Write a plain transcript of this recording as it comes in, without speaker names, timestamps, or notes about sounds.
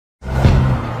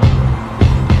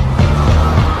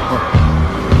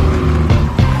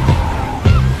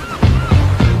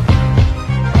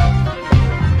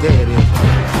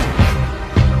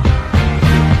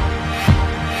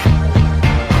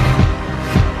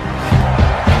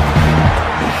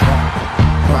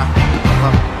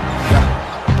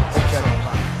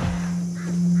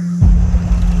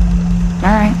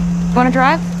want to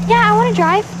drive? Yeah, I want to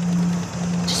drive.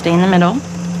 Just stay in the middle.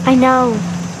 I know.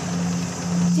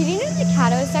 Did you know that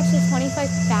CADDO is actually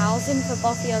 25,000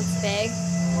 football fields big?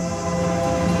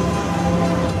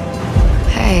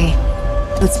 Hey.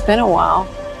 It's been a while.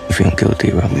 You feel guilty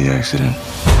about the accident?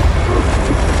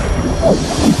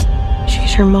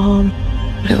 She's your mom,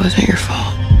 but it wasn't your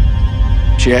fault.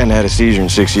 She hadn't had a seizure in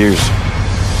 6 years.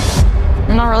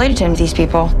 I'm not related to any of these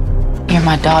people. You're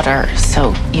my daughter,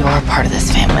 so you are a part of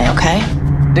this family, okay?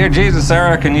 Dear Jesus,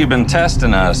 Eric, and you've been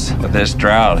testing us with this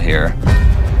drought here.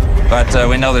 But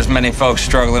we know there's many folks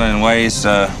struggling in ways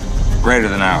greater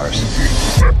than ours.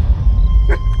 What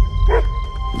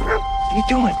are you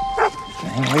doing?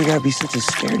 Man, why you gotta be such a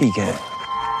scaredy cat?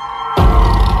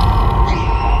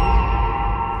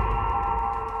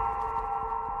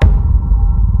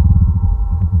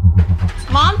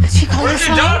 Mom, did she call her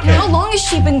son? How long has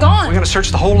she been gone? We're gonna search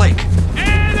the whole lake.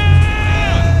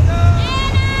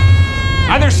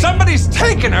 Either somebody's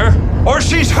taken her, or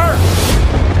she's hurt.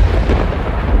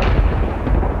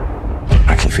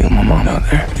 I can feel my mom out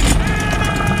there.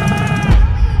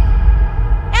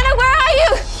 Anna, where are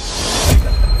you?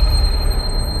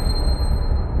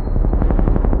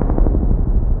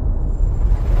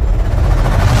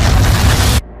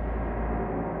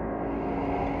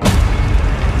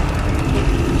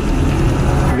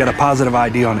 We got a positive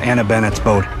ID on Anna Bennett's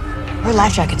boat. Her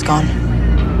life jacket's gone.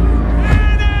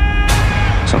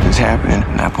 Something's happening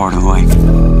in that part of the lake.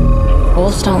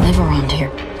 Wolves don't live around here.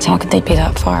 So how could they be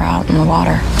that far out in the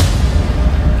water?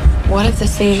 What if the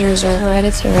seizures are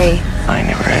hereditary? I ain't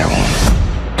never had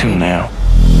one. Till now.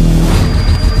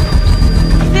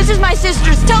 This is my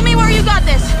sister's. Tell me where you got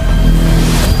this.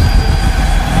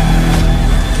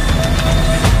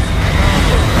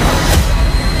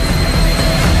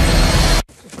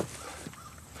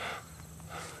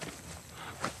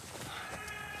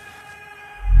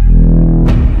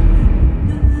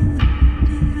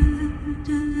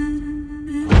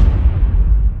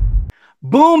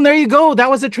 Boom, there you go. That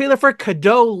was a trailer for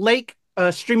CADDO Lake,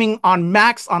 streaming on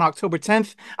Max on October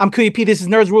 10th. I'm Kuya P. This is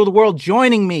Nerds Rule the World.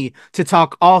 Joining me to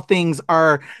talk all things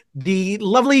are the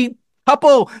lovely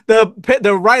couple,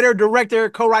 the writer, director,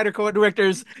 co-writer,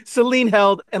 co-directors, Celine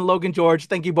Held and Logan George.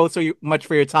 Thank you both so much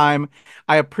for your time.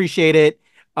 I appreciate it.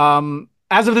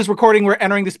 As of this recording, we're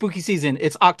entering the spooky season.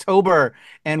 It's October,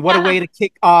 and what a way to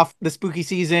kick off the spooky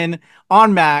season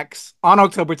on Max on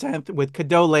October 10th with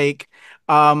CADDO Lake.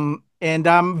 And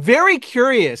I'm very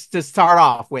curious to start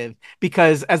off with,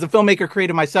 because as a filmmaker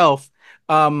creative myself,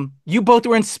 you both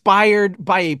were inspired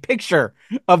by a picture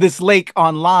of this lake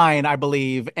online, I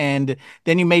believe, and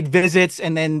then you made visits,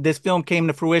 and then this film came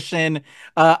to fruition.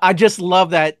 I just love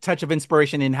that touch of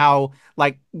inspiration in how,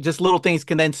 like, just little things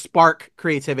can then spark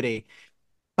creativity.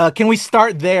 Can we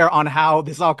start there on how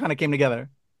this all kind of came together?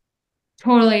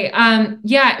 Totally.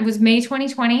 Yeah, it was May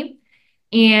 2020,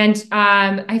 and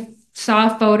I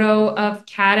saw a photo of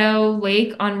CADDO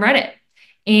Lake on Reddit,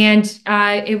 and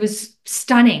it was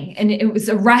stunning, and it was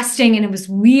arresting, and it was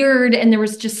weird, and there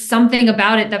was just something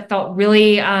about it that felt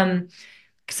really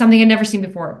something I'd never seen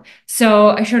before.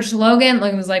 So I showed it to Logan.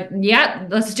 Logan was like, yeah,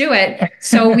 let's do it.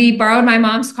 So we borrowed my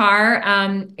mom's car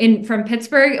from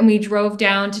Pittsburgh, and we drove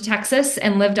down to Texas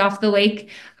and lived off the lake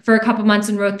for a couple months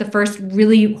and wrote the first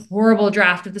really horrible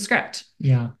draft of the script.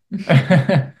 Yeah.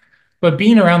 But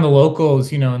being around the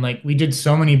locals, and like we did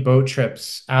so many boat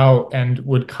trips out and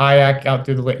would kayak out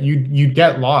through the lake, you'd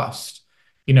get lost,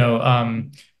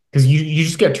 because you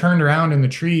just get turned around in the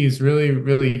trees really,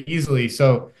 really easily.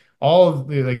 So all of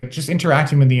the, just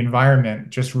interacting with the environment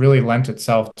just really lent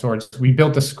itself towards, we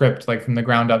built the script like from the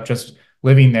ground up, just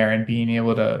living there and being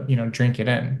able to, drink it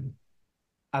in.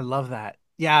 I love that.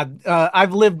 Yeah,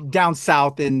 I've lived down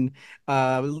south in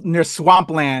near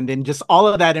swampland, and just all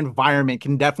of that environment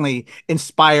can definitely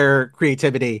inspire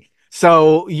creativity.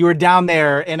 So you were down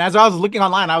there, and as I was looking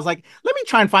online, I was like, let me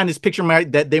try and find this picture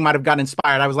that they might have got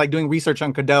inspired. I was like doing research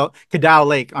on CADDO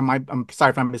Lake. I'm sorry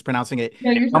if I'm mispronouncing it,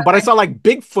 but I saw like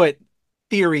Bigfoot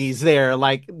theories there,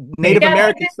 like Native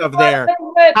American stuff there.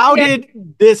 How did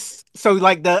this, so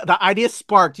like the idea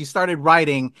sparked, you started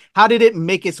writing, how did it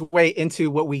make its way into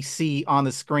what we see on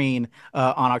the screen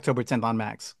on October 10th on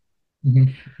Max?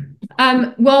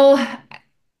 Well,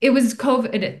 it was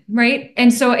COVID, right?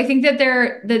 And so I think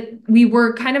that we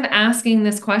were kind of asking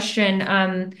this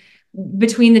question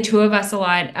between the two of us a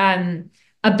lot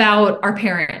about our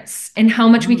parents and how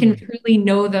much we can truly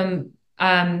know them,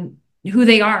 who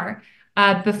they are.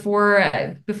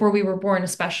 Before we were born,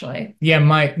 especially. Yeah,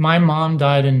 my mom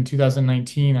died in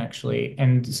 2019, actually.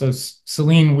 And so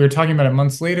Celine, we were talking about it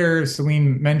months later.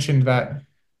 Celine mentioned that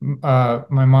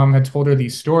my mom had told her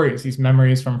these stories, these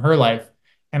memories from her life.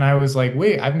 And I was like,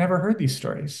 wait, I've never heard these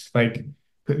stories. Like,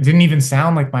 it didn't even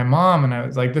sound like my mom. And I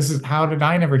was like, how did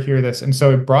I never hear this? And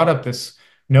so it brought up this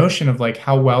notion of like,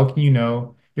 how well can you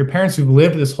know your parents who've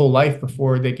lived this whole life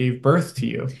before they gave birth to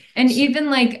you? And even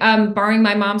like borrowing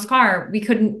my mom's car, we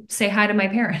couldn't say hi to my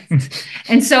parents.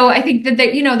 And so I think that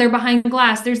they're behind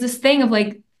glass. There's this thing of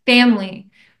like family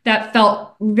that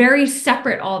felt very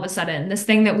separate all of a sudden. This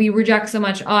thing that we reject so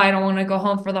much. Oh, I don't want to go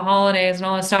home for the holidays and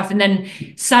all this stuff. And then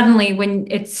suddenly when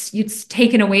it's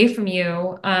taken away from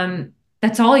you,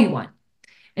 that's all you want.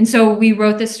 And so we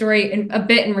wrote this story a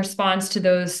bit in response to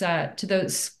those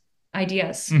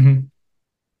ideas. Mm-hmm.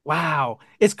 Wow.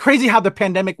 It's crazy how the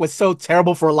pandemic was so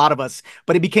terrible for a lot of us,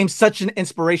 but it became such an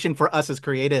inspiration for us as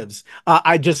creatives.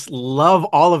 I just love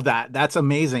all of that. That's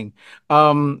amazing.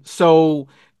 So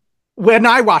when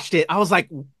I watched it, I was like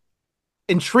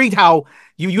intrigued how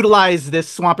you utilize this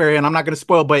swamp area, and I'm not going to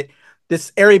spoil, but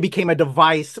this area became a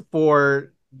device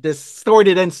for this story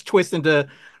to then twist into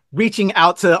reaching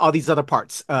out to all these other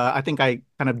parts. I think I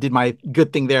kind of did my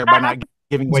good thing there by not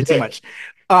giving away too much.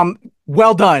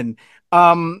 Well done.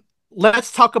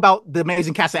 Let's talk about the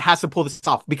amazing cast that has to pull this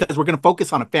off, because we're going to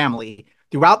focus on a family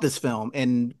throughout this film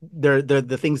and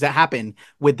the things that happen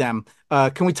with them.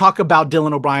 Can we talk about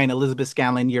Dylan O'Brien, Eliza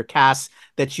Scanlen, your cast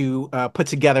that you put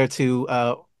together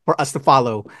for us to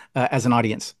follow as an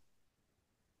audience?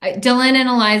 Dylan and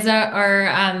Eliza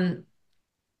are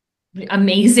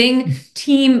amazing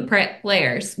team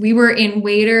players. We were in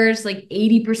waders like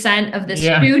 80% of the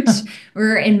shoot. We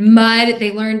were in mud.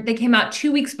 They came out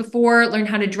 2 weeks before, learned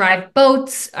how to drive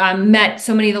boats, met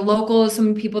so many of the locals,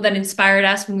 some people that inspired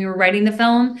us when we were writing the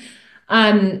film.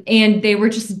 And they were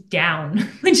just down,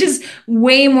 which is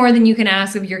way more than you can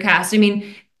ask of your cast. I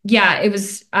mean, yeah, it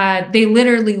was, they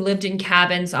literally lived in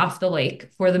cabins off the lake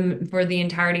for the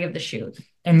entirety of the shoot.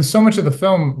 And so much of the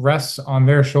film rests on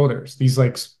their shoulders, these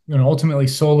like, ultimately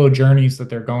solo journeys that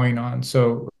they're going on.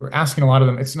 So we're asking a lot of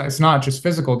them, it's not just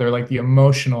physical, they're like the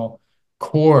emotional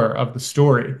core of the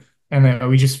story. And then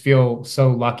we just feel so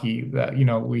lucky that,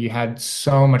 we had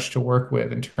so much to work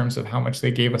with in terms of how much they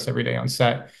gave us every day on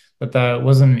set, that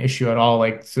wasn't an issue at all.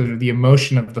 Like, sort of the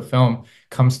emotion of the film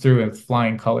comes through in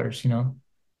flying colors,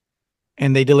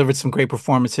 And they delivered some great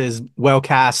performances, well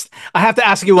cast. I have to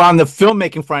ask you on the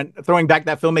filmmaking front, throwing back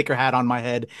that filmmaker hat on my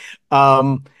head.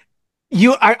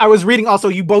 I was reading also,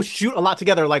 you both shoot a lot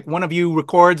together. Like, one of you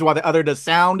records while the other does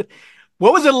sound.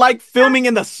 What was it like filming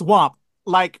in the swamp?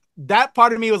 Like, that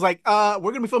part of me was like, we're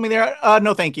going to be filming there.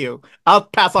 No, thank you. I'll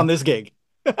pass on this gig.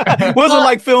 What was it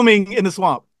like filming in the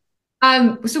swamp?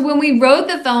 So when we wrote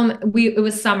the film, it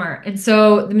was summer. And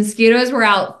so the mosquitoes were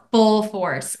out full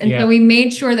force. And so we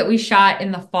made sure that we shot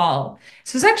in the fall.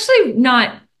 So it's actually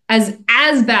not as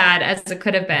bad as it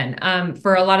could have been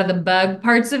for a lot of the bug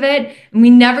parts of it. And we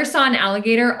never saw an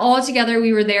alligator. All together,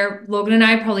 we were there, Logan and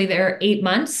I, probably there 8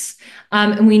 months.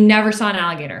 And we never saw an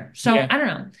alligator. So I don't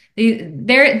know.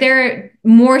 They're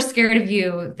more scared of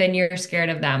you than you're scared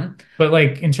of them. But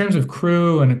like, in terms of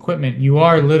crew and equipment, you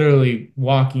are literally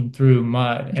walking through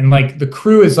mud, and like the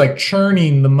crew is like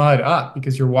churning the mud up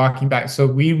because you're walking back. So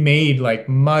we made like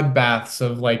mud baths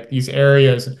of like these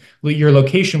areas. Your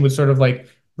location would sort of like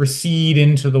recede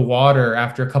into the water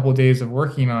after a couple of days of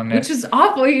working on it, which is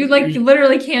awful. You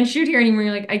literally can't shoot here anymore.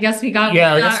 You're like, I guess we got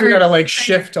I guess we gotta like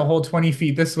shift a whole 20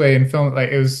 feet this way and film. Like,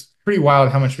 it was pretty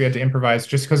wild how much we had to improvise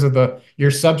just because of you're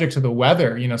subject to the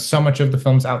weather. So much of the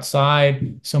film's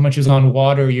outside, so much is on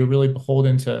water. You're really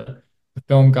beholden to the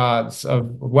film gods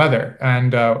of weather.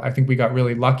 And I think we got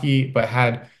really lucky, but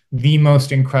had the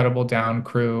most incredible down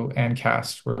crew and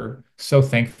cast. We're so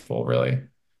thankful, really.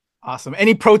 Awesome.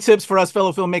 Any pro tips for us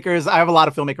fellow filmmakers? I have a lot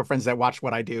of filmmaker friends that watch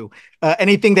what I do.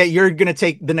 Anything that you're going to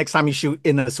take the next time you shoot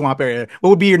in the swamp area?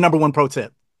 What would be your number one pro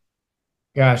tip?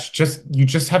 Gosh, you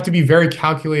just have to be very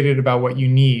calculated about what you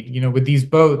need. With these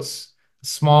boats,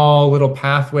 small little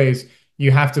pathways,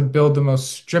 you have to build the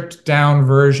most stripped down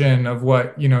version of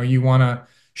what, you want to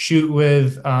shoot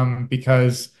with,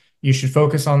 because you should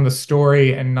focus on the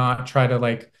story and not try to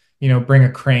bring a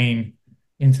crane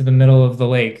into the middle of the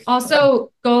lake.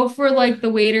 Also, go for like the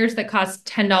waders that cost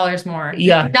 $10 more.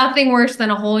 Yeah. Nothing worse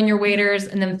than a hole in your waders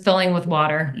and then filling with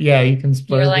water. Yeah, you can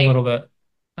splurge a little bit.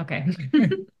 Okay.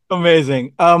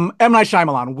 Amazing. M. Night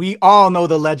Shyamalan. We all know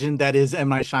the legend that is M.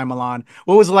 Night Shyamalan.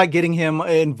 What was it like getting him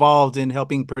involved in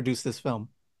helping produce this film?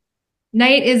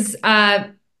 Night is,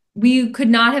 we could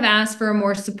not have asked for a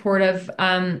more supportive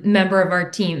member of our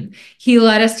team. He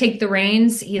let us take the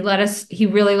reins. He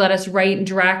really let us write and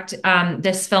direct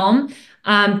this film.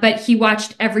 But he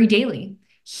watched every daily.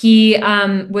 He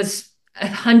was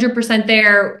 100%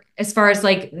 there as far as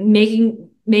like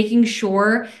making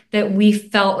sure that we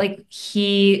felt like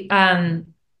he'd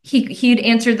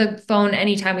answer the phone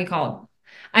anytime we called.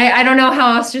 I don't know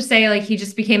how else to say, like he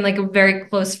just became like a very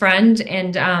close friend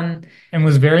and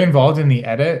was very involved in the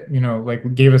edit,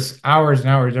 like gave us hours and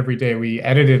hours every day. We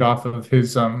edited off of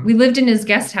his we lived in his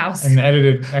guest house and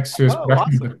edited next to his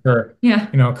awesome. for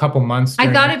a couple months.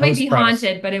 I thought it might be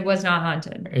haunted, but it was not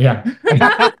haunted. Yeah.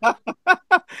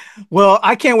 Well,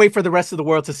 I can't wait for the rest of the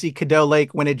world to see CADDO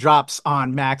Lake when it drops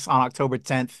on Max on October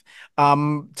 10th.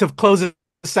 To close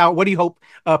this out, what do you hope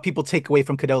people take away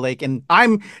from CADDO Lake? And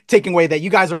I'm taking away that you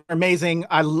guys are amazing.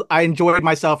 I enjoyed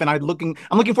myself, and I'm looking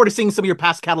forward to seeing some of your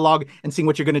past catalog and seeing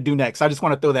what you're going to do next. I just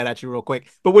want to throw that at you real quick.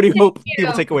 But what do you hope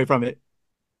people take away from it?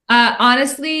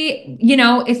 Honestly,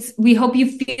 we hope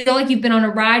you feel like you've been on a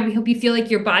ride. We hope you feel like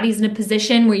your body's in a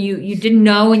position where you didn't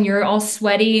know and you're all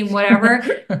sweaty and whatever,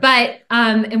 but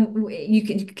and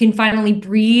you can finally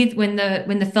breathe when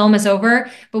the film is over.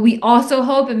 But we also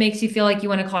hope it makes you feel like you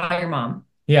want to call your mom.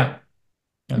 Yeah.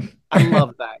 I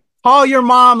love that. Call your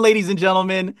mom, ladies and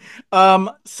gentlemen.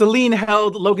 Celine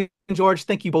held, Logan and George,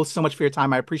 thank you both so much for your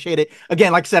time. I appreciate it.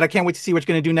 Again, like I said, I can't wait to see what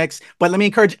you're going to do next. But let me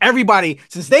encourage everybody,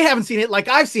 since they haven't seen it like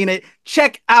I've seen it,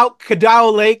 check out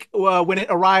CADDO Lake when it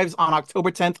arrives on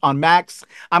October 10th on Max.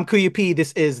 I'm Kuya P.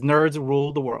 This is Nerds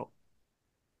Rule the World.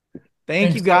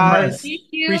 Thanks you guys. So Thank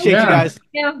you. Appreciate you guys.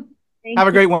 Yeah. Have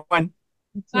a great one. Bye.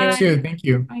 Thank you.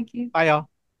 Thank you. Bye, y'all.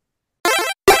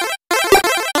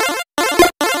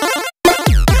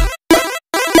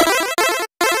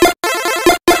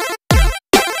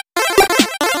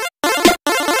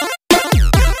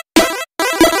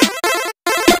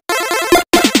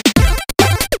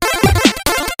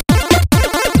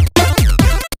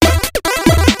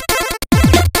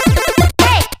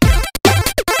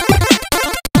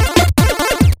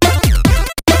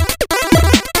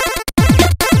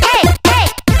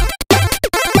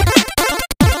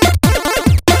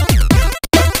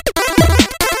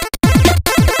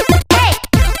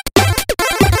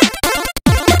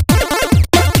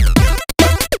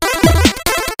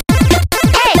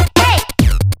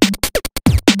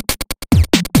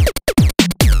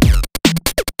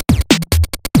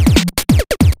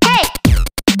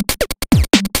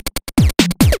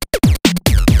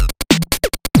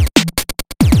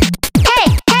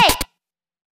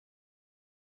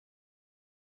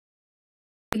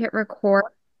 Hit record.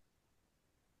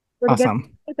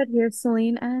 Awesome. But here's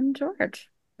Celine and George.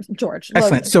 Excellent.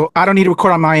 Logan. So I don't need to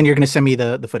record on mine. You're going to send me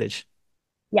the footage.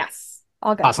 Yes.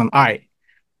 All good. Awesome. All right.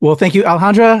 Well, thank you,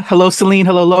 Alejandra. Hello, Celine.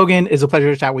 Hello, Logan. It's a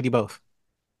pleasure to chat with you both.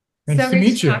 Nice to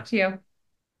meet you. Talk to you.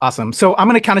 Awesome. So I'm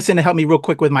going to count us in to help me real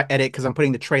quick with my edit because I'm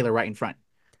putting the trailer right in front.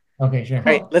 Okay, sure. All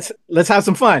right. Let's have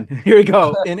some fun. Here we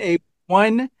go. In a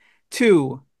 1,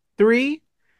 2, 3.